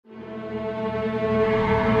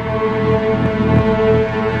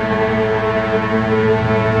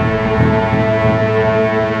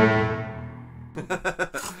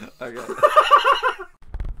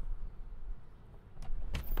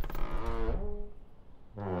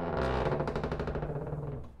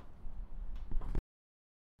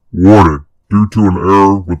Warning, due to an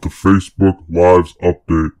error with the Facebook Lives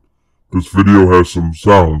update, this video has some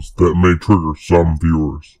sounds that may trigger some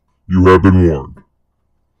viewers. You have been warned.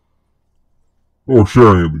 Or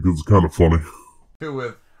sharing it because it's kind of funny.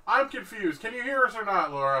 I'm confused. Can you hear us or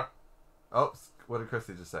not, Laura? Oh, what did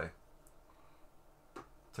Christy just say?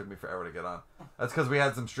 Took me forever to get on. That's because we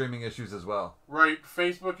had some streaming issues as well. Right.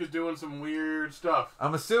 Facebook is doing some weird stuff.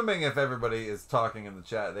 I'm assuming if everybody is talking in the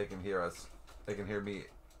chat, they can hear us. They can hear me.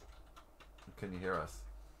 Can you hear us?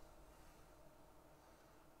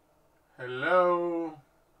 Hello?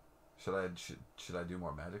 Should I do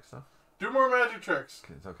more magic stuff? Do more magic tricks.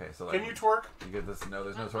 Okay, so like, can you twerk? You get this. No,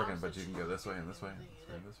 there's no twerking, but you can go this way and this way and this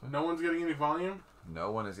way and this way. No one's getting any volume?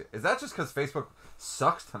 No one is. Is that just because Facebook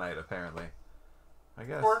sucks tonight, apparently? I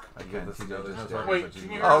guess. Twerk? Again, no, there's no twerking, Wait, but you can can you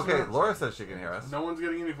go. hear Oh, us okay, now? Laura says she can hear us. No one's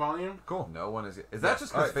getting any volume? Cool. No one is. Is that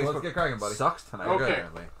just because Right, Facebook let's get cracking, buddy. sucks tonight? Okay.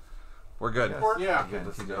 Apparently. We're good. Yeah. Again,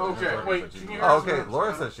 Okay, wait, can you hear Oh, us okay, now?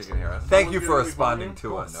 Laura says she can hear us. Thank you for responding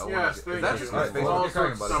to us. No Yes, one is. thank Is that you. just Alright, because well, all Facebook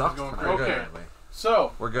sorts of stuff sucks is going tonight? crazy. Okay. Apparently.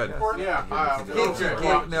 So, we're good. Yeah.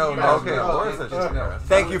 Okay, Laura says she can hear us.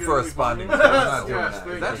 Thank you for responding to us. We're not doing that.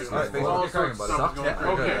 Is that just because Facebook sucks?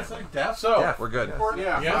 Okay. So, we're good.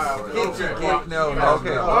 Yeah. No.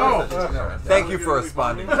 Okay, Laura says she can hear us. Thank you for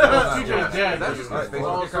responding to us. Is that just because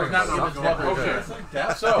Facebook sucks? Okay.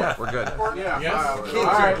 So, we're good. Yeah.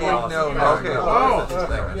 No. Okay, Laura says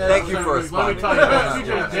she's can hear us. Thank you for responding. Let me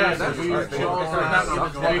tell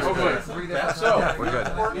you, so, we're good.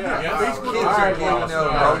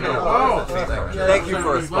 Thank you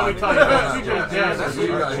for responding.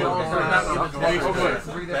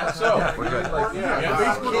 So, we're good.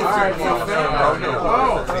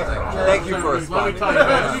 Thank you for responding.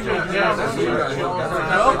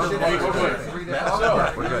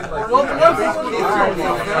 We're good.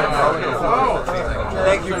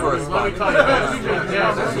 Thank you for responding.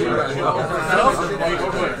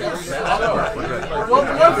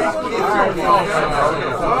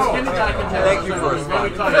 Thank you for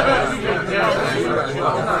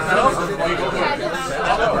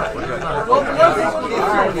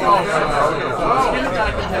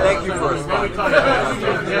Thank you for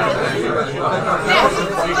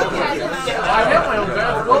I have my own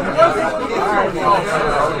bed.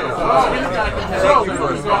 Thank you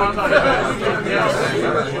for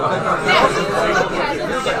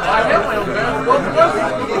I have my own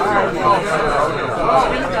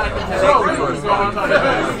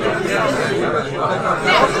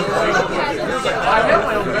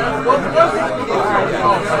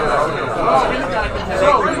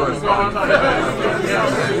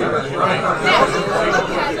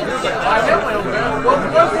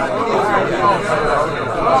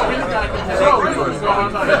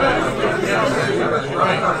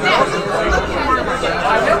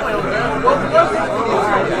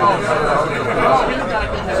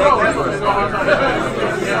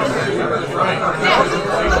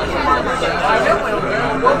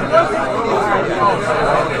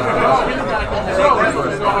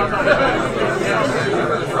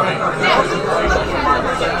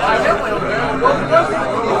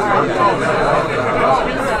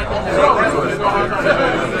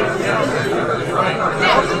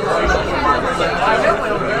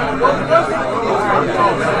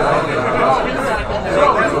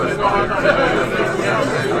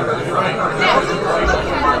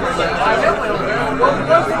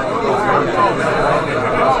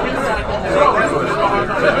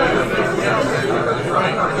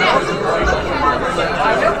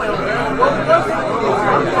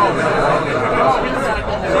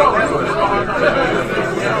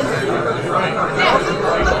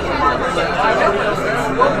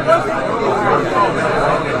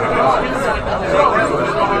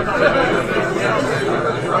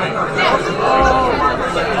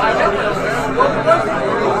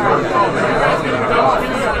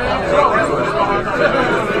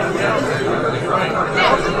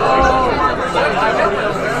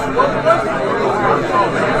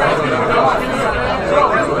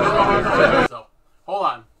Hold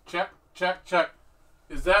on. Check.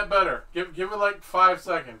 Is that better? Give it like 5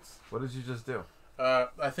 seconds. What did you just do?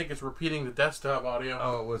 I think it's repeating the desktop audio.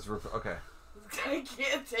 Oh, it was okay. I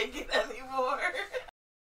can't take it anymore.